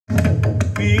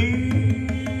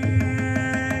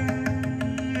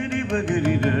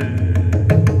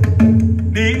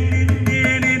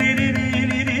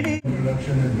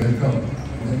Introduction and welcome.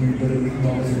 And then we put a little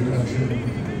novel introduction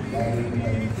by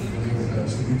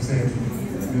Sudeep said.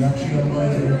 Meenakshi Amma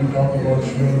is going to talk about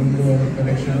your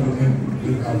connection with him,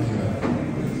 with Bharathiyar.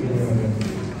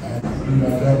 And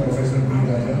Raja, Professor B.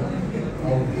 Raja,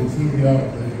 how grateful we are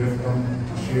that you have come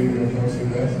to share your thoughts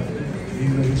with us. He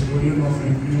is a historian of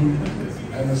repute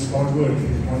and a stalwart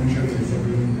in Pondicherry for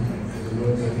doing the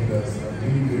work that he does. I'm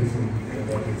really grateful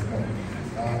that he has come.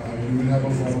 You will have a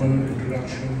formal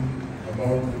introduction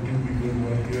about the two people who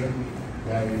are here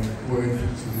by poet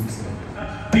Sudeep.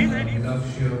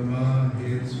 Meenakshi Amma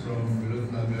hails from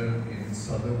Bharathiyar in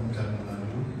southern Tamil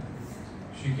Nadu.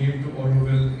 She came to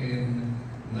Auroville in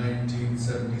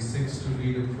 1976 to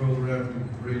lead a program to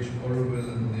bridge Auroville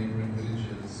and the neighboring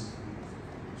villages.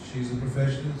 She is a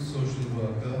professional social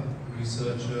worker,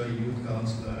 researcher, youth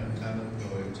counselor and Tamil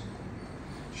poet.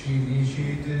 She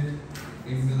initiated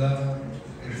Imla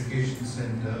Education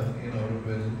Center in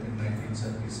Auroville in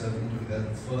 1977 to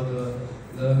help further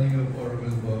learning of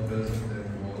Auroville workers and their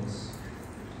wards.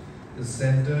 The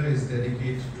center is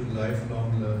dedicated to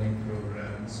lifelong learning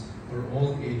programs for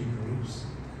all age groups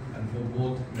and for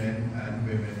both men and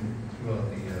women throughout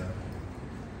the year.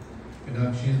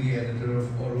 Meenakshi is the editor of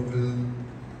Auroville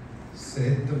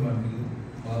Sahitya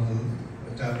Mandal, a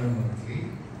Tamil monthly.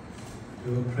 To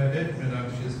her credit,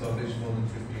 Meenakshi has published more than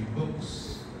 50 books,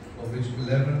 of which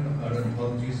 11 are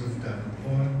anthologies of Tamil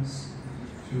poems.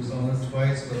 She was honored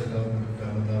twice by the government of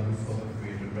Tamil Nadu for her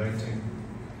creative writing.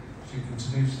 She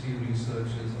continuously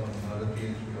researches on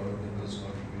Bharathiyar and Aurobindo's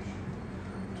contribution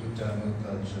to Tamil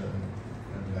culture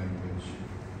and language.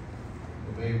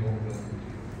 A very warm welcome to you.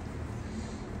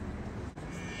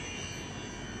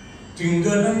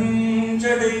 Tingalam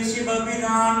jadai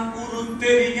Shivapiran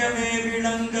Urutteriyave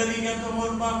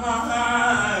Vilangariyathamur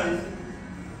Mahal.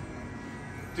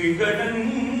 Tingalam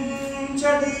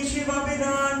jadai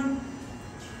Shivapiran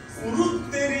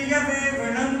Urutteriyave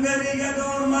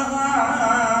Vilangariyathamur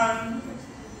Mahal.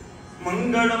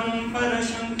 Mangalam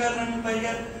Parashankaran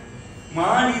Payar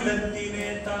Manilattine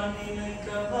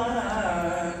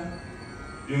Taninakavar.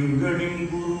 Yangalim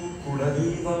Guru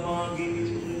Kudadivamagi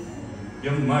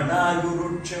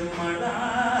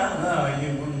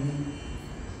Yammadayuruchammadayavun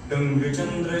Dangu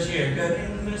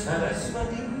Chandrasekharendra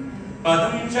Saraswati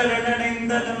Padam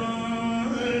Sharananendalam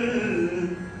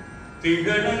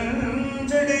Tigalam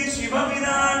Jadai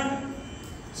Shivapiran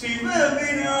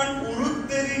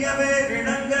Urutteriyave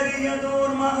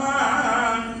Vilangariyathamur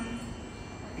Mahal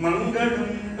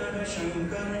Mangalam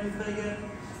Parashankaran Payar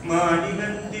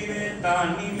Manilattine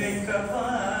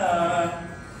Taninakavar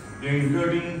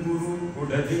Yangalim Guru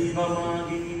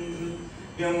Kudadivamagi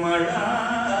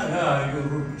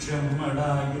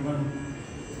Yammadayuruchammadayavun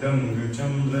Dangu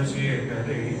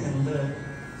Chandrasekharendra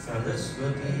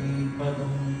Saraswati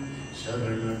Padam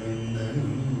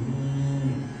Sharananendalam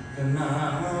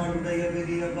Kannadaya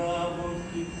Viriyava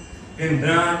Potri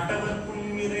Endrattavar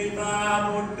Punniraiva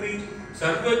Potri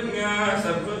Sarvajna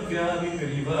Sarvavyavi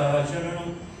Viriva Sharanam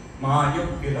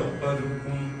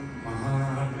Mayapirapparukkum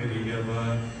Mahaviriyava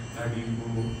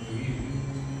Adipoti.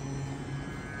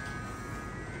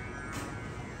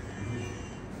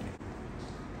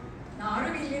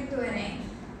 ஆரோவிலிருந்து வரேன்.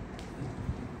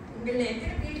 உங்கள்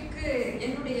எத்தனை பேருக்கு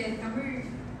என்னுடைய தமிழ்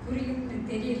புரியும்னு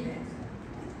தெரியல.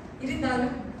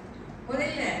 இருந்தாலும்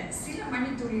முதல்ல சில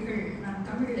மணித்துளிகள் நான்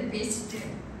தமிழில் பேசிட்டு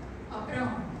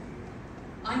அப்புறம்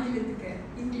ஆங்கிலத்துக்கு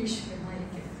இங்கிலீஷுக்கு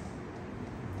மாறிக்கிறேன்.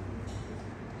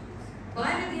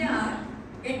 பாரதியார்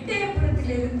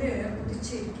எட்டயபுரத்திலிருந்து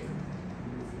புதுச்சேரிக்கு வந்தார்.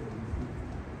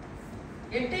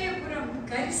 எட்டயபுரம்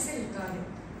கரிசல் காடு.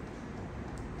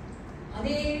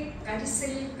 அதே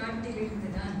கரிசல் காட்டிலிருந்து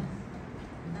தான்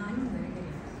நானும் வருகிறேன்.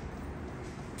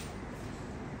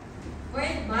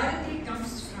 While Bharati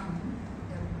comes from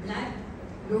the black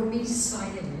loamy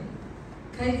soil,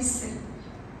 Karisal,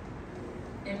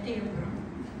 Ettayapuram,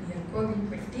 near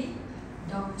Kovilpatti,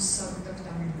 down south of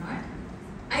Tamil Nadu.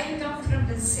 I come from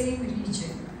the same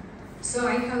region, so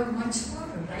I have much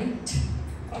more right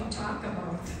to talk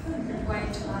about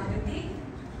White Bharati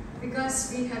because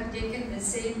we have taken the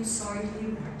same soily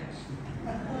water.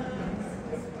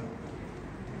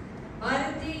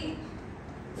 Bharati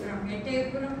from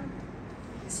Ettayapuram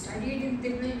studied in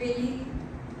Tirunelveli,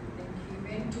 then he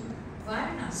went to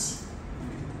Varanasi.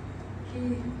 He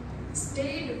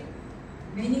stayed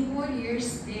many more years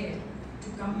there to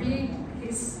complete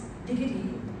his degree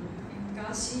in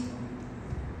Kashi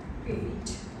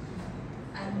Pate.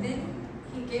 And then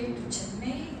he came to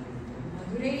Chennai,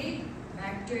 Madurai,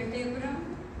 back to Ettayapuram,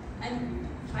 and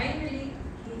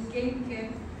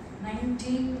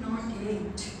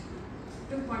 1908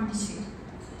 to Pondicherry.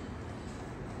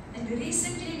 And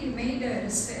recently we made a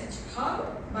research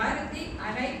how Bharati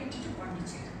arrived to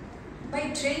Pondicherry. By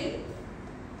train,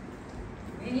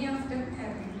 many of them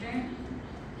have written,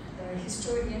 the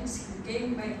historians, he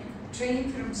came by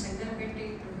train from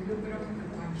Saidapete to Vilupuram to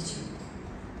Pondicherry.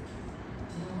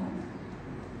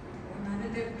 One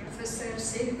another professor,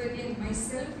 Sedupati and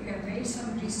myself, we have made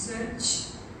some research.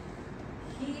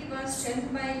 He was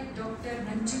sent by Dr.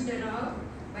 Nanjunda Rao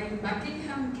by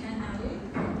Buckingham Canal.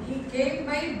 He came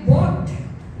by boat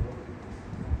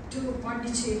to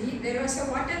Pondicherry. There was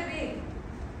a waterway.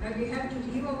 We have to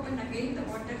reopen again the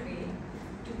waterway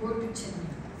to go to Chennai.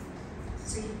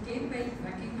 So he came by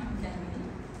Buckingham Canal,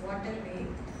 waterway,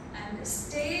 and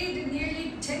stayed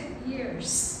nearly 10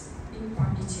 years in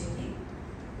Pondicherry.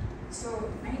 So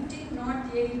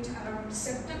 1908, around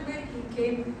September, he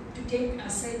came to take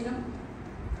asylum,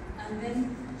 and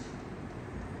then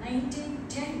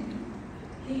 1910,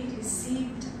 he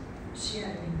received Sri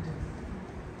Aurobindo.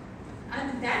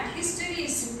 And that history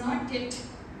is not yet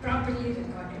properly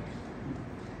recorded.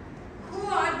 Who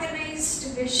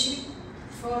organized the ship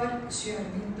for Sri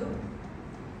Aurobindo?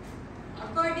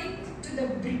 According to the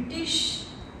British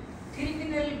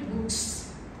criminal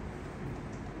books,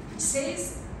 it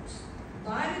says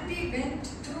Bharati went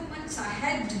 2 months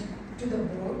ahead to the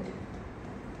boat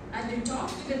and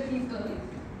talked to the people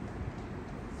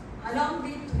along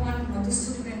with one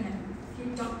Madhusudanan. He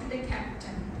talked to the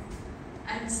captain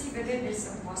and see whether there is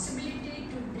a possibility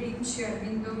to bring Sri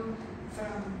Aurobindo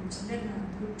from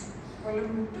Chandanapur to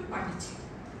Colombo to Pondicherry.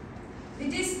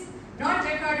 It is not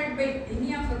recorded by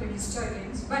any of our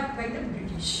historians, but by the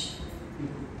British.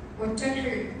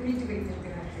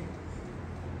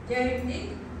 They are in the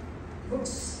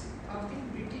books of the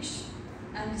British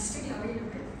and still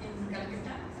available in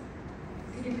Calcutta,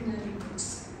 criminal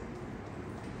books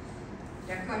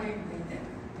recorded by the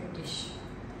British.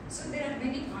 So there are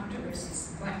many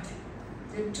controversies, but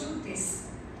the truth is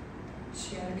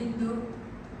Sri Aurobindo,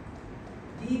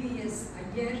 V.V.S.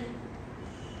 Iyer,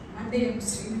 Mandayam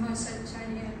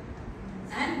Srinivasacharya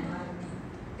and Bharati,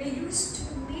 they used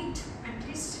to meet at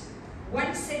least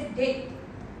once a day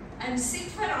and sit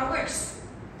for hours.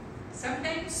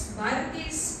 Sometimes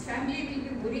Bharati's family will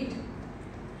be worried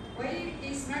why he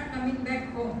is not coming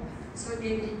back home. So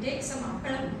they will take some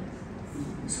appalam,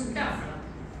 sutta appalam,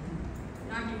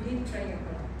 not a deep fry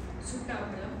appalam, sutta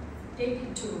appalam, take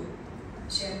it to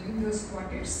Sri Aurobindo's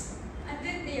quarters, and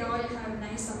then they all have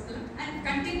nice appalam and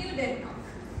continue their talk.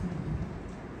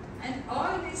 And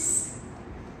all this,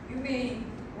 you may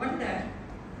wonder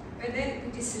whether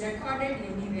it is recorded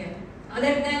anywhere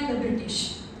other than the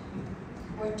British,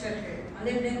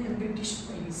 other than the British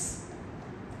police.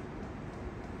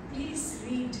 Please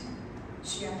read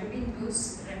Sri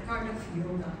Aurobindo's record of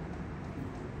yoga.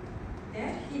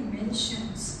 There he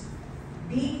mentions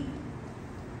B,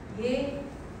 A,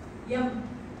 M.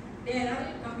 They are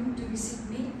all coming to visit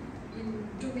me in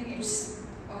 2 minutes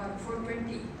or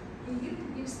 4:20. He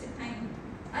gives the time.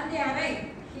 And they arrive.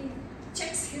 He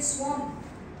checks his own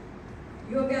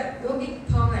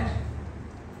yogic power.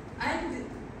 And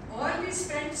all his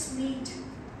friends meet.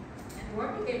 And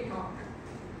what do they talk?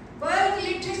 World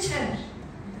literature.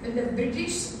 When the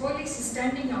British police is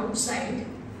standing outside,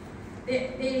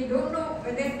 they don't know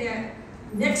whether their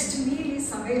next meal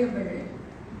is available,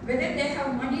 whether they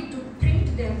have money to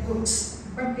print their books,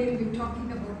 but they will be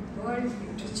talking about world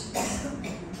literature.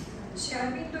 Sri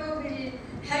Aurobindo will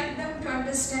help them to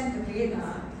understand the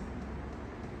Veda,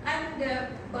 and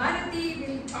Bharati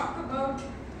will talk about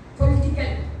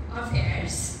political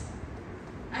affairs,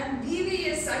 and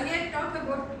V.V.S. Iyer talk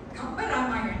about Kampa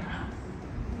Ramayana,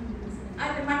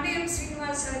 and Mandayam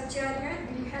Srinivasacharya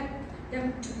will help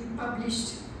them to be published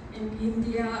in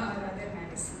India or other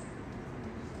magazines.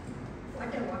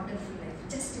 What a wonderful life.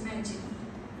 Just imagine,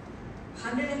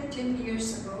 110 years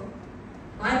ago,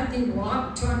 Bharati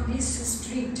walked on this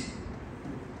street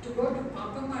to go to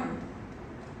Papamal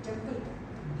temple.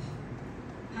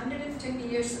 110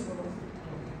 years ago,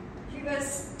 he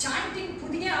was chanting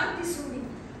Pudiya Adisuri,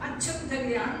 Acham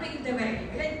Thavir, Anmai Thavare,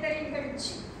 Electari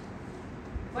Garchi,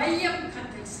 Vayam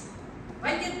Kathis,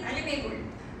 Vayam Alimegul,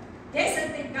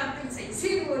 Desate Kathis,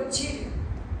 Siru Chiri,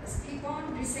 was keep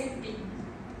on reciting.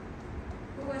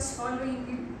 Who was following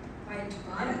him? By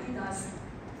Bharati Dasa.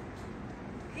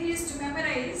 He used to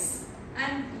memorize,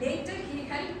 and later he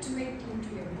helped to make it into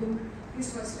a book.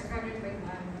 This was recorded by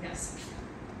Bharati Dasa.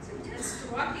 So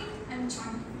just walking and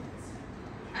chanting.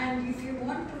 And if you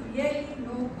want to really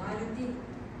know Bharati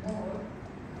more,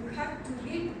 you have to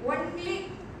read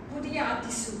only Pudiya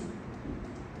Adisuri.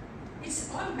 It's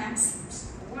all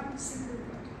maxims. one single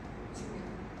word.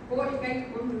 Polgai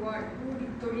Konduvad, Udi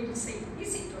Todil say,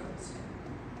 easy to understand.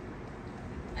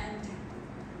 And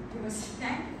he was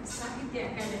thanked Sahitya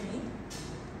Academy.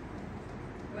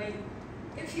 Why?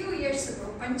 A few years ago,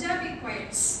 Punjabi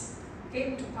poets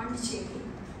came to Pondicherry,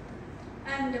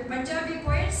 and Punjabi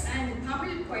poets and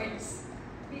Tamil poets,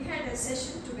 we had a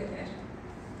session together.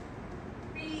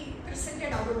 We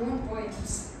presented our own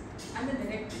poems, and then the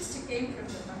request came from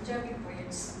the Punjabi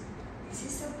poets. This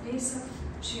is a place of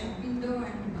Sri Aurobindo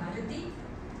and Bharati.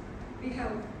 We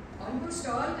have almost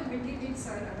all the materials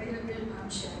are available on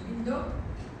Sri Aurobindo,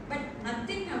 but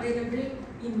nothing available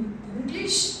in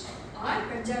English or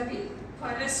Punjabi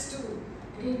for us to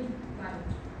read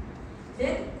Bharati.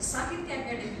 Then Sahitya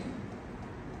Academy,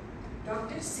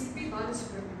 Dr. C.P.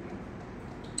 Subramaniam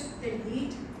took the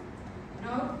lead.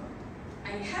 Now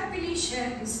I happily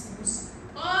share this news.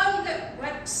 All the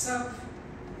works of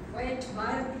poet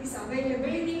Bharati is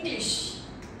available in English.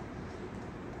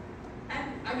 And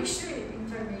additional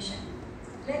information,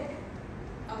 like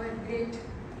our great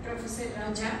Professor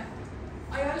Raja,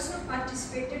 I also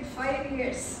participated 5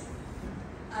 years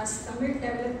as Tamil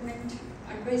Development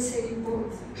Advisory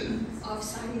Board of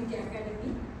Sahitya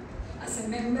Academy as a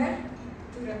member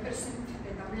to represent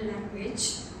the Tamil language,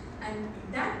 and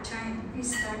at that time we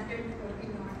started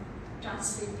working on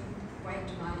translating poet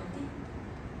Bharati.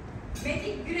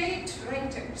 Many great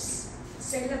writers,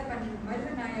 Sellappan,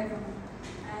 Maruvanayagam,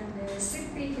 and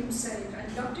Sirpi himself,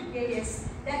 and Dr. K.S.,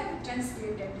 they have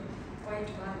translated poet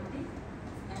Bharati,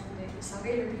 and it is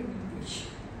available in English.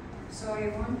 So I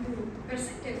want to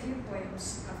present a few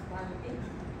poems of Bharati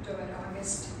to our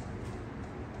August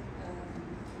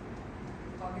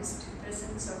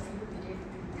presence of you great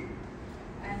people,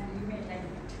 and you may like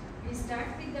it. We start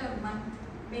with the month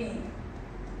May.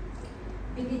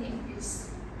 Beginning is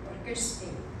Workers'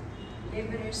 Day,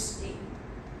 Laborers' Day.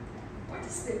 What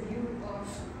is the view of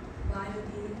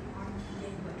Bharati on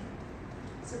labor?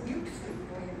 It's a beautiful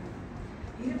poem.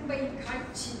 Irumbai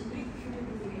Kachi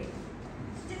Urikkiduvirey.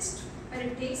 Just for a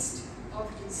taste of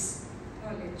his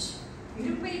knowledge.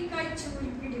 Irumbai Kachi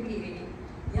Urikkiduvirey.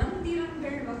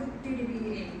 Yandirangal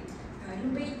Vaguttiduvirey.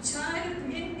 Karumbai Charu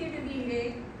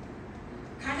Pizhenthiduvirey.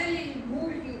 Kadalil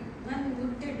Moolgi Nan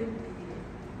Muttiduvirey.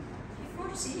 He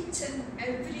puts each and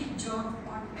every job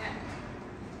on that.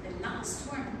 The last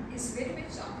one is very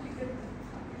much applicable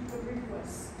to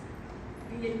us.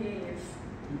 BNAF.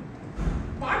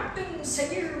 Pattum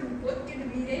Sayilum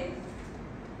Pottiduvirey.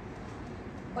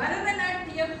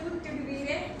 Bharatanatyam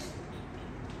Kuttiduvirey.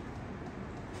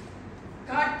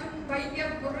 Kaattum Vaiya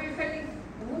Porulgalin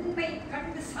Unmai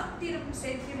Kandu Sathiram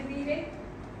Settiduvirey.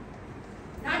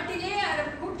 Naatile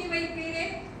Aram Kutti Vaipirey.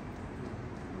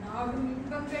 Naadum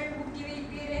Inbamgal Kutti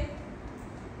Vaipirey.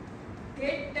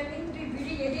 கேட்டமின்றி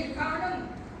விழி எதிர்காணும்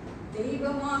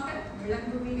தெய்வமாக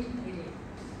விளங்குவீரே.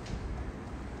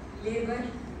 Labor,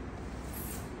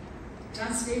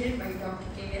 translated by Dr.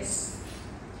 K.S.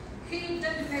 Heat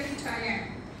and melt iron,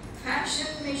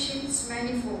 fashion machines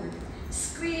manifold,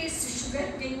 squeeze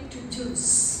sugarcane to juice,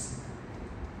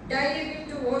 dive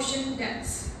into ocean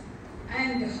depths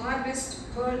and harvest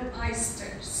pearl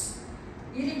oysters,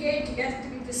 irrigate earth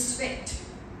with sweat,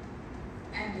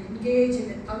 and engage in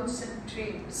 1,000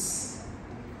 trades.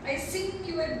 I sing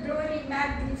your glory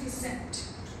magnificent.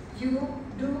 You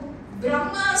do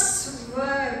Brahma's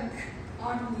work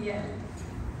on earth.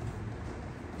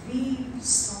 Weave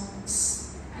songs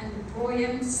and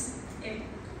poems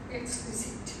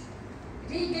exquisite.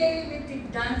 Regale with the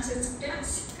dances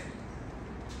classical.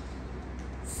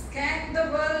 Scan the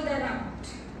world around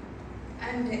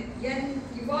and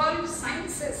evolve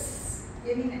sciences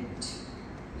eminent.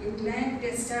 In land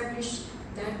established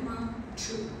Dharma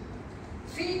true.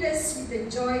 Feed us with the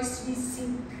joys we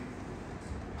seek.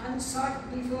 Unsought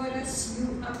before us you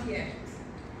appear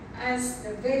as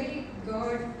the very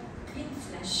God in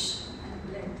flesh and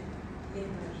blood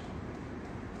labor.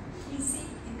 We see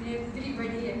in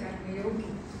everybody a karma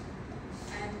yogi,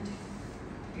 and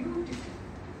beautiful.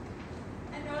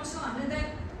 And also another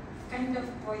kind of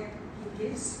poem he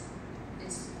gives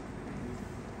is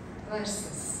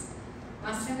verses.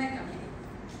 Vasana Kavali.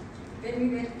 When we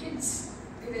were kids,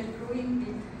 we were growing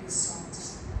with these songs.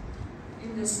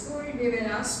 In the school, we were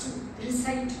asked to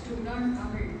recite to learn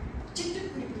Tamil.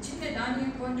 Chittukuripu, Chinna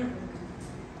Dhaniyam Pondra Pondra.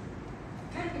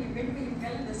 Kalmiyam, Velmiyam,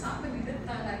 Kalanda, Sambam,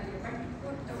 Idathalagiya, Pattu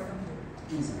Potta Vadambu.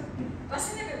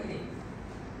 Vasana Kavali.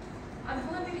 அது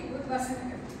மாதிரி ஒரு Vasana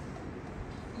Kavali.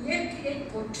 இயற்கையை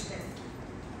போற்றுதல்.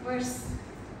 Verse.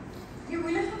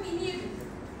 இவ்வுலகம் இனியது.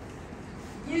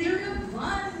 இருளும்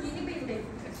வான் இனிமை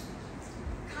உடைத்தது.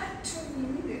 காற்றும்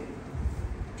இனிது,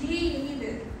 தீ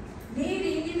இனிது, நீர்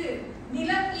இனிது,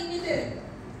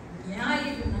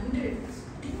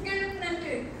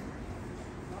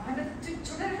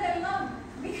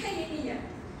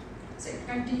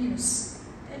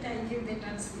 I'll give the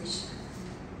translation.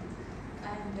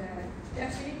 And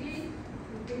definitely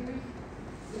people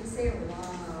will say,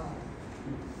 wow,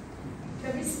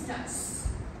 the vistas,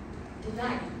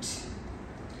 delight.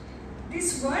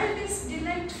 This world is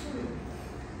delightful.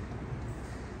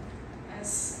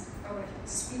 As our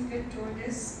speaker told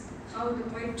us, how the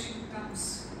poetry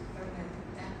comes from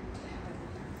that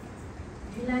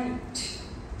delight.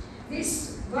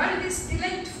 This world is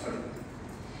delightful.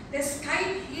 The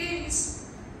sky here is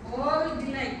all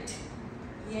delight.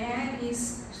 Air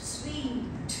is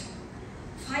sweet.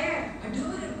 Fire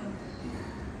adorable.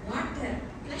 Water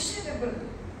pleasurable.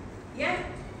 Earth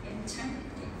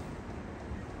enchanting.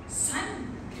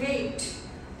 Sun great.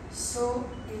 So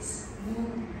is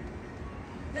moon.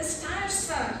 The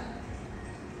stars are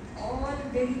all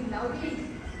very lovely.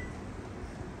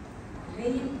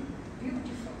 Rain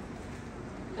beautiful.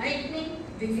 Lightning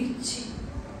bewitching.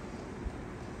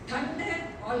 Thunder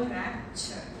all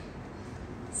rapture.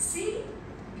 Sea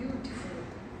beautiful.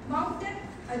 Mountain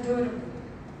adorable.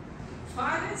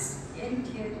 Forest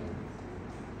endearing.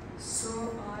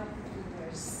 So are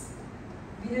rivers.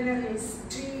 Minerals,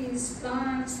 trees,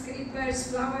 plants,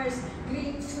 creepers, flowers,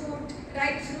 green fruit,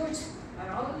 ripe fruits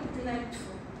are all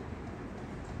delightful.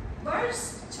 Birds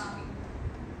charming.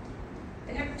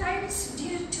 Reptiles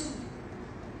dear too.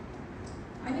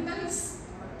 Animals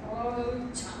are all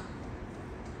charming.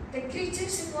 The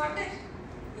creatures in water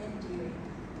enduring.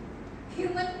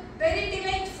 Human very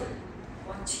delightful.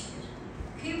 Watch here.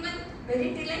 Human very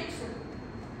delightful.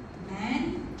 Man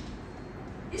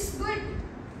is good.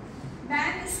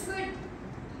 Man is good.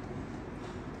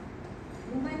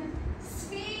 Woman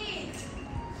sweet.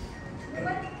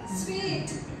 Woman sweet.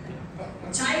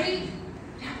 Child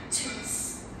rapturous.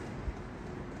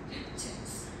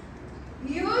 Rapturous.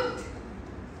 Youth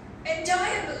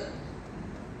enjoyable.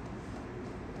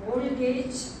 Old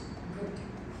age good.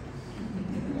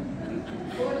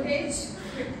 Old age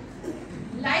good.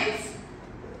 Life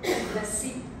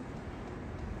blessing.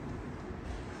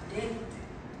 Death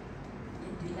a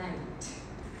delight.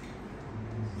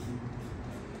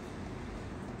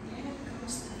 Here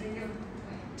comes the real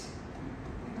poet.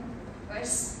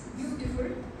 Verse beautiful.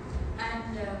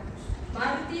 And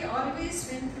Bharati always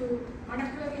went to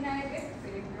Manakula Vinayaka,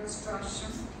 very close to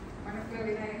Ashram. Manakula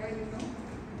Vinayaka, you know.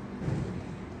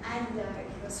 And he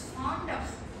was fond of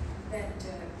that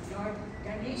Lord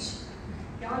Ganesh.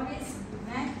 He always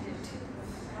imagined it,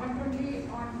 not only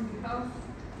on behalf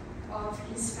of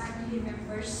his family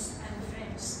members and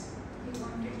friends. He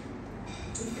wanted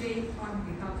to pray on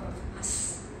behalf of us.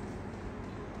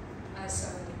 As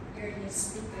our earlier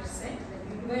speaker said, the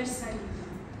universal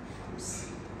comes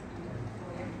in the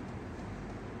poem.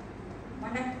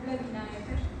 Manakula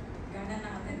Vinayakar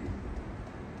Gananathan,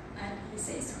 and he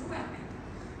says, who am I?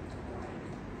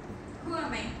 Who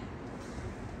am I?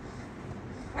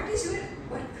 What is your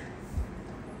work?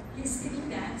 He is giving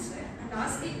the answer and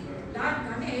asking Lord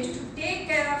Ganesh to take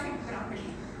care of it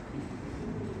properly.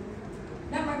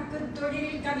 Namakku thodil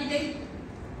kavithai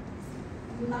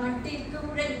நாட்டிற்கு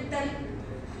உழைத்தல்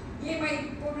இமை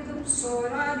பொழுதும்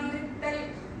சோராதிருத்தல்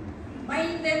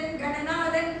மைந்தன்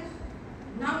கணநாதன்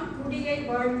நம் குடியை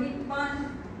வாழ்விப்பான்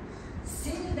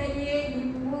சிந்தையே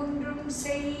இம்மூன்றும்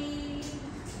செய்.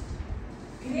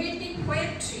 Creating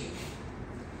poetry,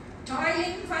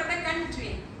 toiling for the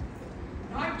country,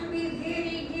 not to be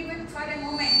weary even for a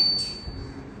moment.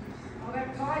 Our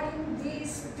calling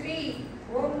these three,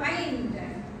 O mind,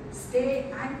 stay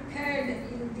anchored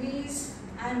in these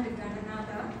and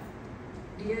Gananada,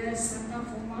 dear son of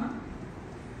Uma,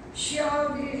 sure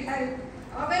will help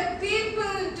our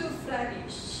people to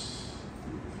flourish.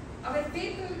 Our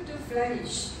people to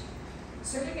flourish.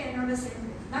 சொல்லுங்க என்னோட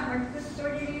சேர்ந்து நமக்கு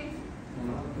தொழில்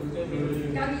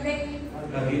கவிதை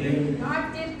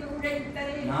நாட்டிற்கு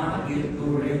உழைத்தல்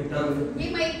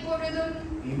இமை பொழுதும்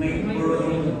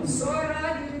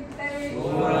சோராதிருத்தல்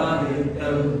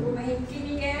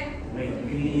உமைக்கினிய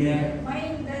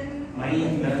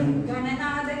மைந்தன்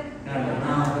கணநாதன்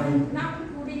நம்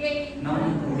குடியை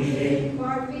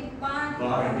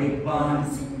வாழ்விப்பான்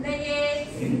சிந்தையே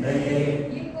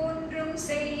இம்மூன்றும்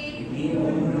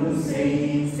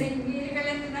செய்வீர்கள்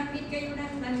என்ற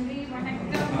நம்பிக்கையுடன் நன்றி வணக்கம்.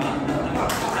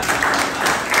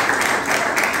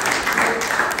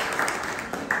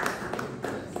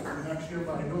 Meenakshi,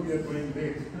 I know we are going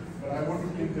late, but I want to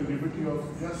take the liberty of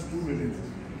just 2 minutes.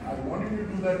 I want you to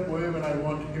do that poem and I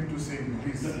want him to sing,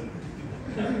 please.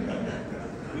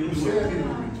 You say a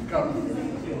little bit. Come.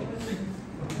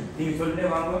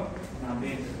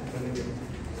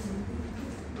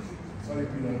 Sorry,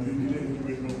 Peter, we delay a little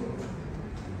bit, no problem.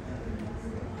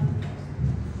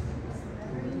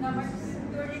 நமக்கு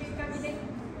தொழில் கவிதை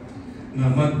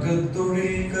நமக்கு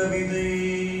தொழில் கவிதை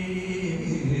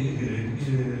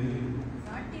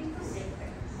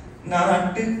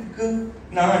நாட்டுக்கு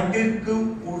நாட்டிற்கு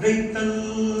உழைத்தல்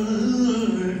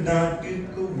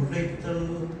நாட்டிற்கு உழைத்தல்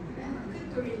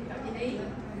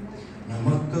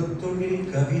நமக்கு தொழில்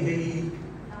கவிதை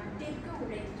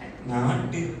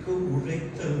நாட்டிற்கு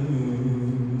உழைத்தல்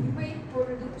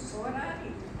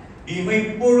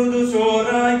இமைப்பொழுது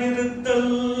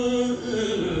சோராயிருத்தல்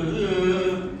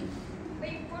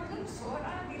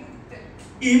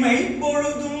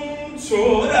இமைப்பொழுதும்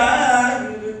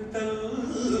சோராயிருத்தல்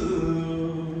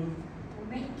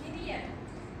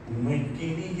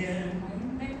உமைக்கினிய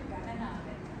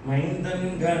மைந்தன்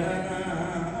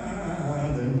கணநாதன்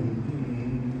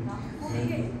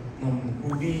நம்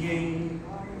குடியை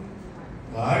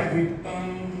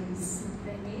வாழ்விப்பான்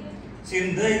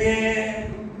சிந்தையே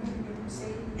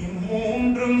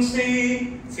இம்மூன்றும் செய்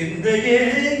சிந்தையே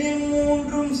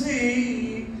இம்மூன்றும் செய்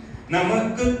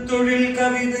நமக்கு தொழில்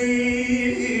கவிதை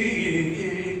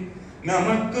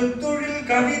நமக்கு தொழில்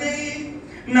கவிதை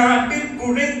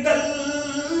நாட்டிற்குழைத்தல்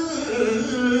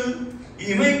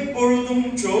இமைப்பொழுதும்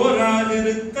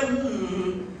சோராதிருத்தல்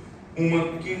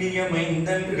உமக்கினிய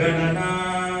மைந்தன்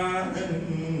கணநாதன்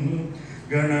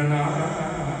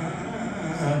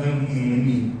கணநாதன்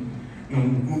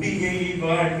நம் குடியை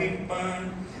வாழ்விப்பான்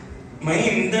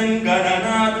மைந்தன்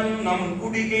கணநாதன் நம்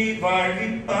குடியை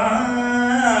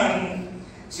வாழ்விப்பான்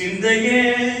சிந்தையே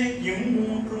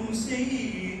இம்மூன்றும் செய்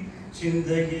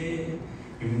சிந்தையே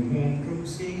இம்மூன்றும்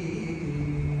செய்.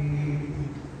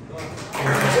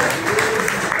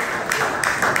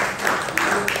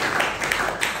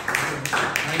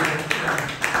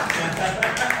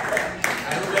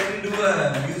 I would like to do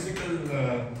a musical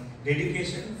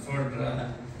dedication for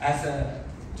as a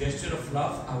gesture of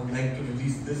love. I would like to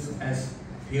release this as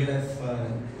real life,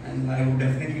 and I would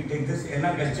definitely take this.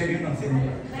 Ena vegetarian of the